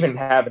 Even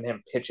having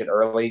him pitch it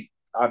early,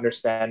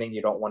 understanding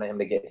you don't want him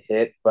to get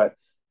hit, but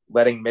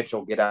letting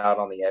Mitchell get out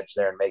on the edge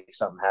there and make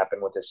something happen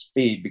with his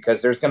speed,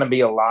 because there's going to be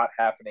a lot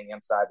happening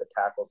inside the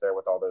tackles there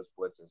with all those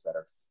blitzes that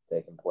are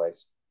taking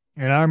place.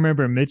 And I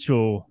remember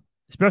Mitchell,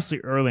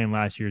 especially early in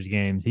last year's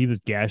games, he was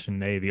gashing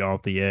Navy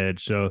off the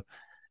edge. So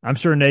I'm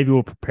sure Navy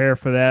will prepare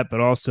for that, but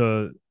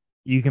also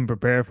you can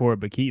prepare for it,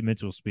 but Keaton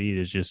Mitchell's speed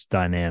is just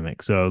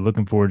dynamic. So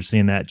looking forward to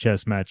seeing that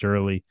chess match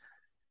early.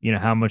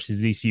 How much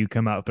does ECU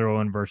come out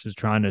throwing versus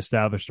trying to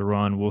establish the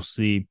run? We'll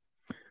see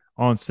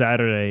on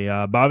Saturday.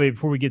 Bobby,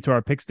 before we get to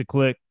our picks to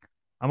click,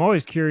 I'm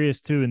always curious,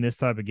 too, in this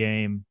type of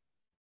game,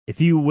 if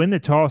you win the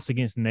toss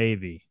against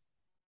Navy,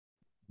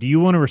 do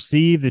you want to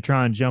receive to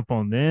try and jump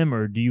on them,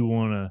 or do you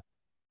want to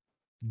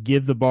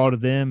give the ball to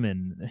them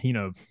and,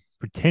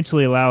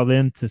 potentially allow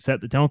them to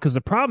set the tone? Because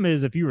the problem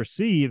is, if you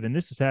receive, and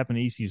this has happened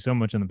to ECU so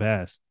much in the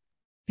past,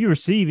 if you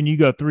receive and you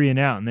go 3 and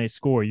out and they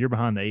score, you're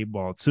behind the 8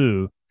 ball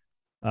too.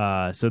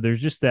 So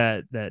there's just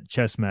that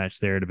chess match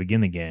there to begin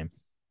the game.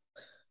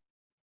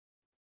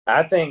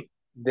 I think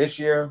this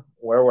year,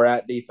 where we're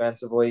at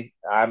defensively,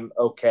 I'm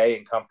okay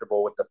and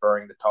comfortable with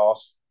deferring the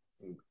toss,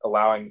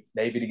 allowing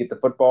Navy to get the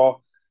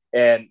football,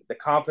 and the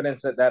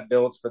confidence that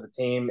builds for the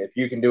team. If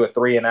you can do a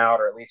 3 and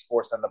out, or at least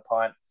force them to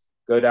punt,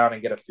 go down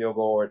and get a field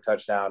goal or a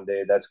touchdown,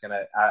 dude, that's going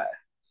to,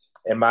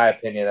 in my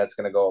opinion, that's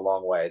going to go a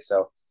long way.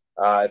 So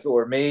if it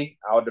were me,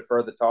 I would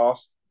defer the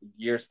toss.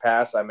 Years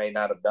past, I may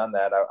not have done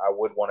that. I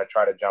would want to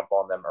try to jump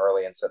on them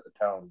early and set the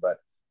tone. But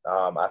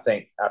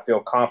I feel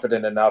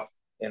confident enough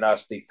in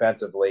us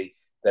defensively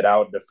that I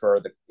would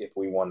defer if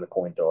we won the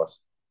coin toss.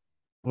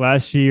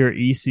 Last year,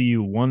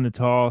 ECU won the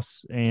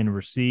toss and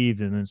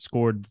received and then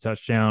scored the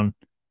touchdown.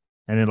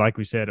 And then, like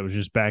we said, it was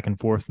just back and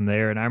forth from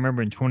there. And I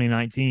remember in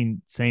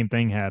 2019, same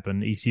thing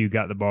happened. ECU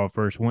got the ball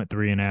first, went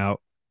 3 and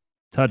out,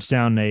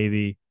 touchdown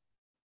Navy,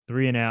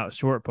 3 and out,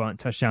 short punt,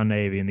 touchdown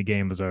Navy, and the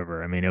game was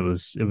over. I mean, it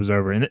was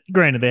over. And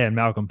granted, they had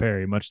Malcolm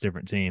Perry, much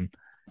different team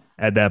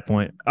at that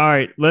point. All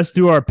right, let's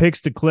do our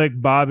picks to click.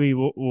 Bobby,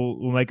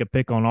 we'll make a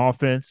pick on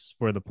offense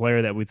for the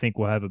player that we think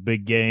will have a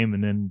big game,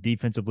 and then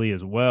defensively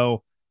as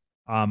well.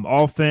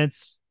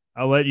 Offense,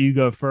 I'll let you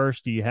go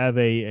first. Do you have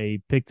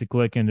a pick to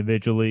click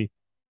individually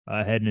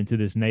heading into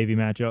this Navy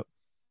matchup?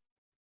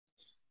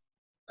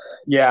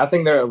 Yeah, I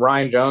think that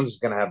Ryan Jones is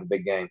going to have a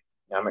big game.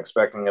 I'm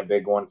expecting a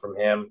big one from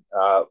him,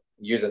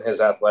 using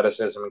his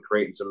athleticism and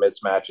creating some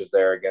mismatches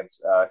there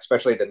against,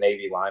 especially the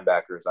Navy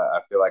linebackers. I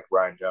feel like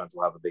Ryan Jones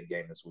will have a big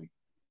game this week.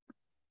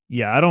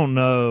 Yeah, I don't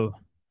know.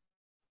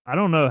 I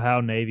don't know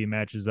how Navy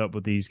matches up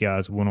with these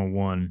guys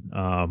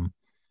one-on-one,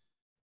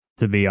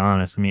 to be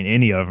honest. I mean,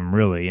 any of them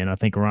really. And I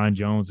think Ryan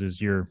Jones is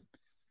your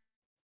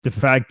de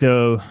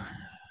facto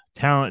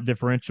talent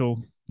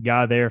differential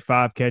guy there.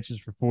 5 catches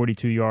for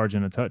 42 yards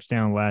and a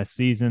touchdown last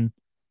season.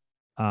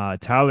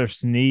 Tyler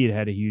Snead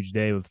had a huge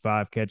day with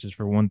 5 catches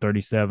for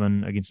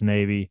 137 against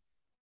Navy.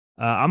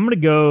 I'm going to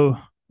go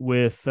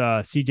with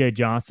CJ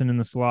Johnson in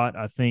the slot.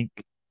 I think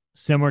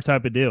similar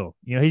type of deal.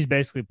 You know, he's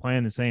basically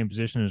playing the same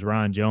position as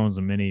Ryan Jones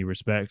in many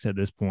respects at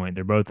this point.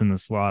 They're both in the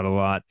slot a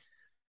lot.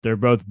 They're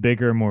both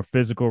bigger, more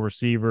physical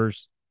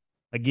receivers.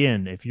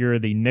 Again, if you're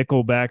the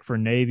nickel back for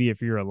Navy,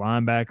 if you're a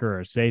linebacker or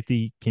a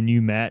safety, can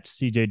you match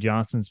CJ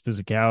Johnson's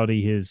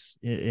physicality,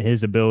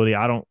 his ability?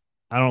 I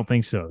don't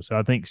think so. So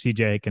I think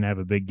CJ can have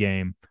a big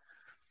game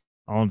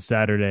on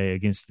Saturday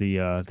against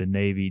the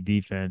Navy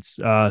defense.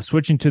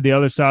 Switching to the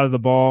other side of the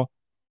ball,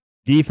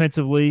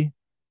 defensively,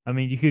 I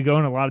mean, you could go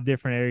in a lot of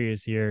different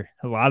areas here.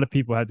 A lot of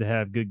people have to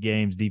have good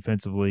games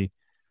defensively.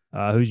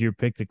 Who's your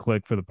pick to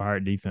click for the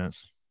Pirate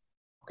defense?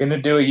 I'm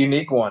going to do a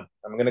unique one.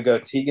 I'm going to go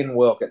Tegan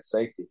Wilk at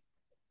safety.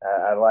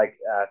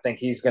 I think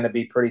he's going to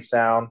be pretty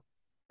sound.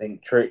 I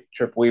think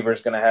Trip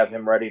Weaver's going to have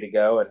him ready to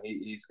go, and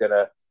he's going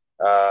to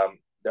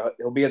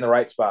he'll be in the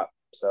right spot.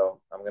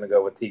 So I'm going to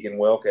go with Tegan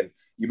Wilk, and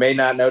you may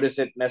not notice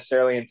it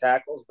necessarily in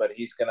tackles, but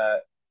he's going to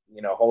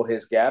hold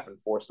his gap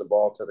and force the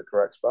ball to the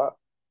correct spot.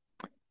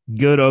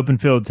 Good open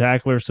field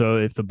tackler. So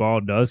if the ball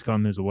does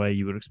come his way,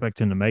 you would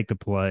expect him to make the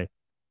play.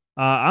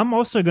 I'm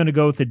also going to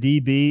go with the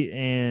DB,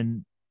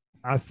 and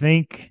I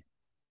think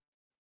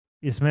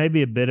it's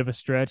maybe a bit of a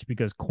stretch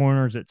because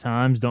corners at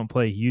times don't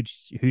play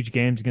huge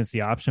games against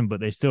the option, but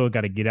they still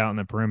got to get out in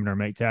the perimeter and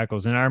make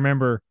tackles. And I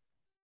remember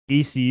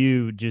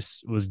ECU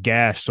just was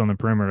gashed on the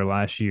perimeter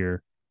last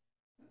year.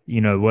 You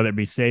know, whether it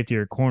be safety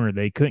or corner,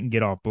 they couldn't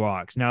get off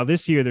blocks. Now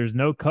this year, there's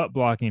no cut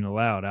blocking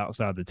allowed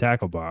outside the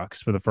tackle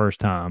box for the first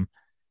time.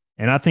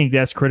 And I think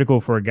that's critical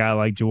for a guy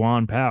like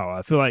Juwan Powell.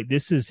 I feel like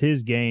this is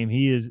his game.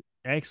 He is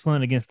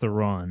excellent against the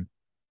run,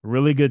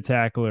 really good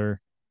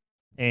tackler.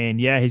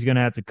 And yeah, he's going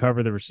to have to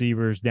cover the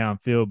receivers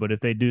downfield. But if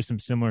they do some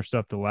similar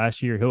stuff to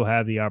last year, he'll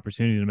have the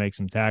opportunity to make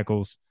some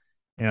tackles.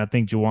 And I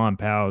think Juwan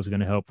Powell is going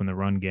to help in the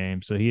run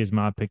game. So he is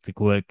my pick to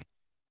click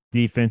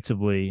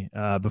defensively.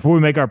 Before we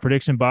make our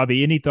prediction,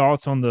 Bobby, any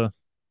thoughts on the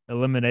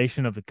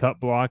elimination of the cut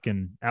block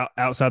and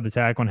outside the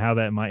tackle and how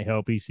that might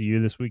help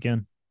ECU this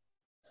weekend?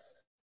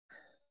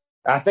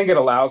 I think it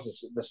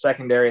allows the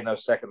secondary and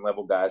those second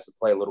level guys to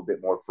play a little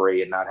bit more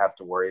free and not have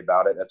to worry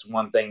about it. That's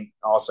one thing.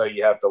 Also,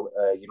 you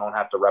don't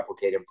have to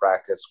replicate in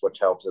practice, which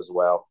helps as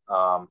well.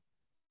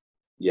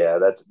 Yeah,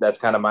 that's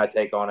kind of my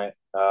take on it.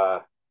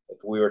 If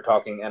we were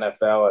talking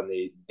NFL and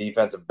the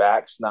defensive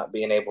backs not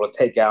being able to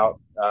take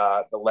out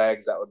the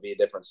legs, that would be a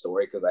different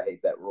story because I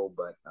hate that rule.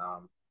 But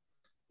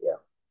yeah.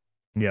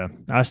 Yeah,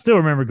 I still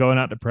remember going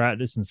out to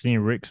practice and seeing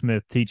Rick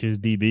Smith teach his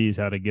DBs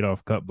how to get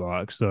off cut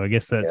blocks. So I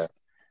guess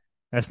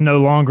that's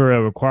no longer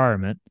a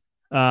requirement.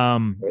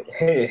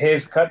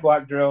 His cut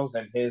block drills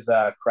and his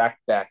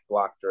crackback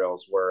block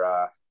drills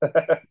were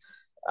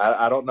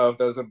I don't know if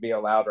those would be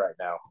allowed right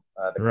now,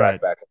 the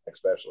crackback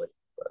especially.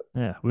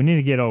 But. Yeah, we need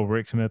to get old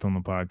Rick Smith on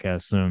the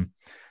podcast soon.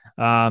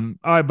 All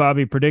right,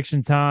 Bobby,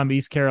 prediction time,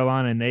 East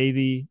Carolina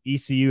Navy.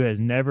 ECU has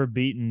never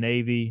beaten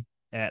Navy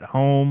at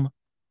home.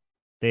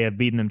 They have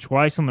beaten them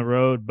twice on the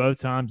road. Both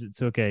times it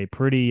took a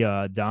pretty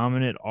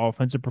dominant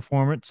offensive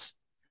performance.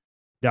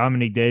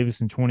 Dominique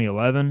Davis in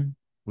 2011,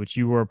 which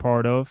you were a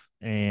part of,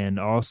 and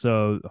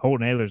also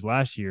Holton Ahlers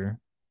last year.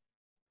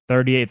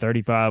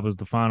 38-35 was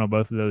the final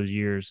both of those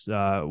years.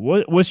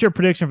 What's your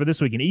prediction for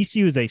this weekend?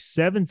 ECU is a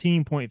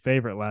 17-point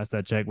favorite last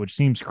I checked, which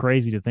seems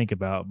crazy to think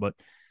about, but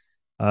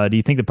do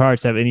you think the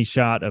Pirates have any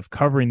shot of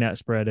covering that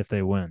spread if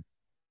they win?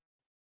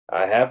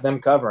 I have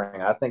them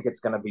covering. I think it's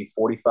going to be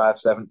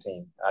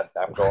 45-17.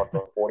 I'm going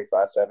for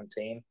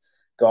 45-17,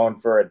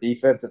 going for a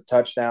defensive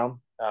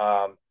touchdown.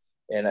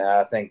 And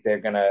I think they're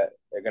gonna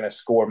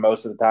score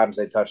most of the times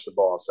they touch the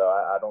ball. So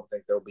I don't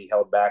think they'll be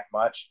held back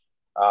much.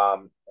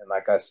 And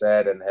like I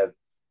said, and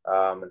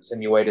have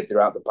insinuated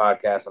throughout the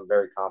podcast, I'm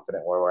very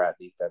confident where we're at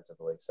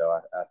defensively. So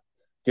I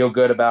feel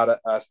good about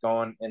us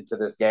going into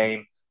this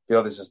game.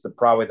 Feel this is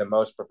probably the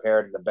most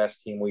prepared and the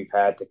best team we've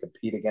had to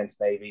compete against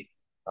Navy.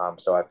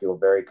 So I feel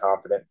very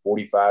confident.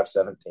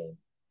 45-17.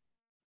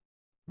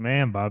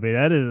 Man, Bobby,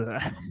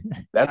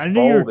 that's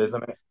bold,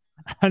 isn't it?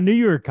 I knew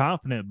you were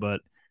confident, but.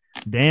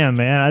 Damn,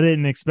 man, I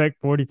didn't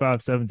expect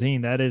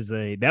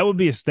 45-17. That would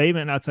be a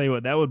statement. And I'll tell you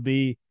what, that would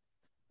be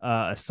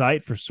a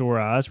sight for sore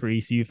eyes for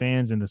ECU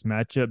fans in this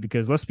matchup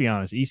because let's be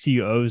honest,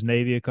 ECU owes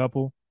Navy a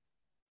couple.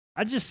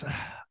 I just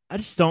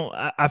don't.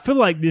 I feel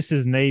like this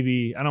is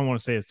Navy. I don't want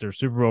to say it's their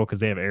Super Bowl because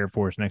they have Air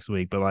Force next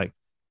week, but like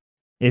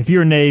if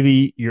you're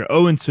Navy, you're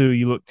 0-2,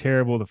 you look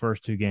terrible the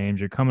first 2 games.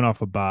 You're coming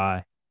off a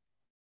bye.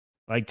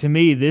 Like to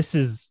me, this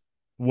is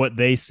what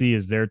they see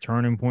as their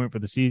turning point for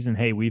the season.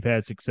 Hey, we've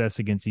had success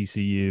against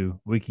ECU.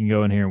 We can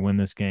go in here and win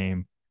this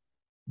game.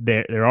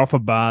 they're off a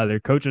bye. Their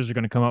coaches are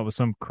going to come up with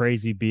some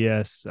crazy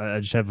BS. I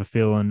just have a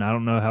feeling. I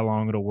don't know how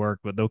long it'll work,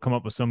 but they'll come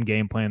up with some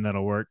game plan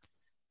that'll work.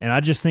 And I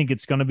just think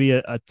it's going to be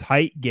a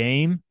tight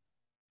game.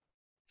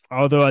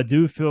 Although I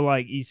do feel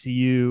like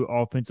ECU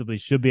offensively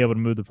should be able to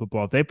move the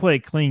football. If they play a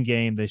clean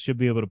game, they should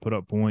be able to put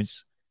up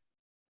points.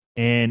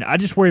 And I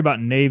just worry about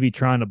Navy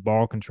trying to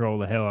ball control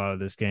the hell out of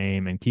this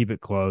game and keep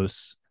it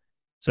close.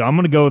 So I'm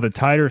going to go with a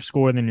tighter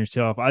score than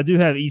yourself. I do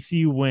have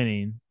ECU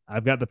winning.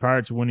 I've got the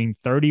Pirates winning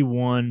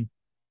 31-20,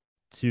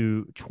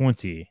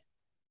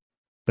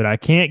 but I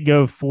can't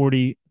go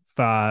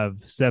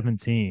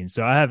 45-17.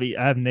 So I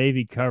have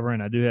Navy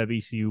covering. I do have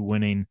ECU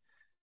winning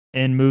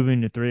and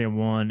moving to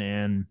 3-1.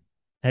 And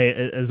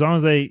hey, as long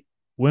as they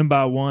win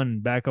by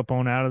one, back up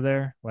on out of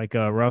there, like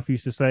Ruff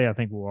used to say, I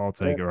think we'll all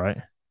take it, right?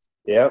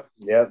 Yep.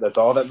 That's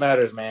all that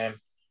matters, man.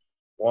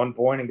 1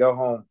 point and go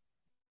home.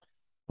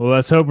 Well,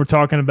 let's hope we're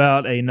talking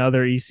about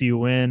another ECU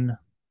win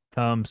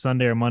come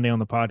Sunday or Monday on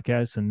the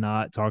podcast and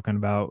not talking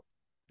about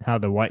how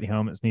the white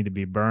helmets need to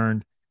be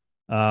burned.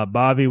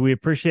 Bobby, we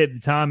appreciate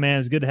the time, man.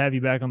 It's good to have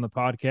you back on the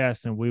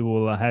podcast, and we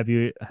will have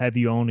you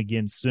on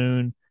again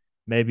soon,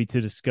 maybe to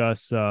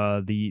discuss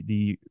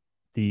the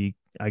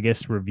I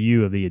guess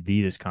review of the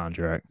Adidas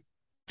contract.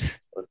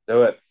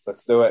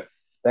 Let's do it.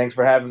 Thanks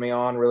for having me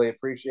on. Really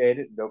appreciate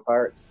it. Go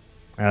Pirates.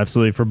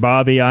 Absolutely. For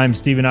Bobby, I'm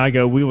Steven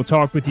Igo. We will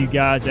talk with you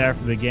guys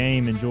after the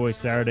game. Enjoy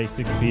Saturday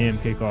 6 p.m.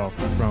 kickoff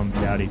from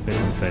Dowdy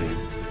Fitness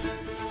Stadium.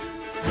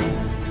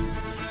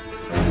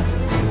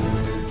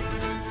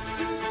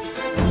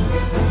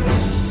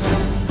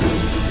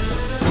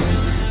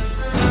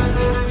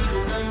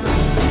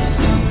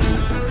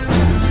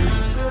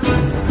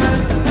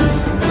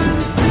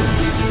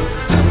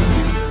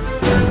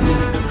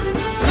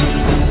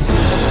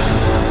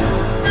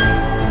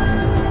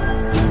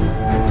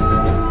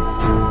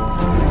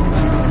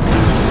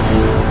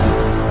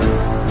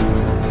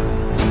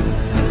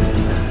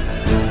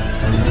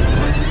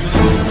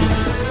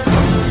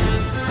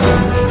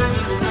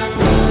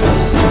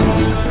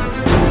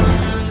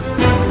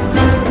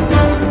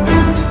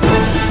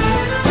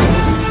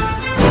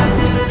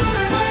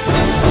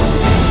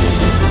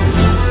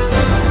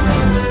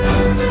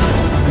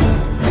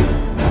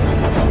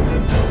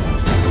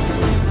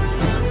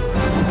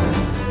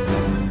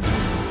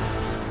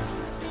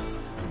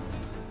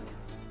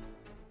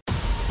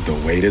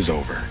 Is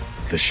over.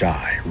 The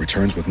Chi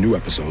returns with new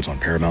episodes on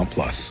Paramount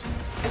Plus.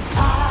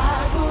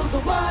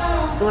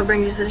 What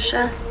brings you to the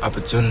Chi?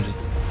 Opportunity.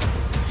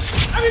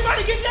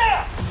 Everybody get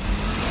down!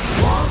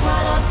 Walk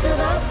right up to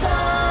the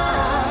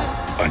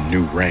side. A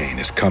new reign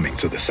is coming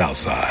to the South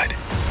Side.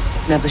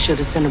 Never should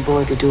have sent a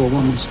boy to do a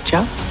woman's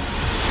job.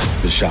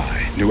 The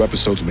Chi. New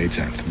episodes May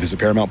 10th. Visit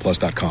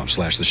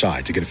ParamountPlus.com/The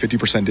Chi to get a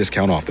 50%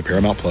 discount off the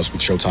Paramount Plus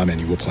with Showtime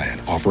annual plan.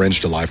 Offer ends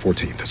July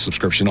 14th.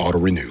 Subscription auto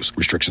renews.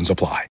 Restrictions apply.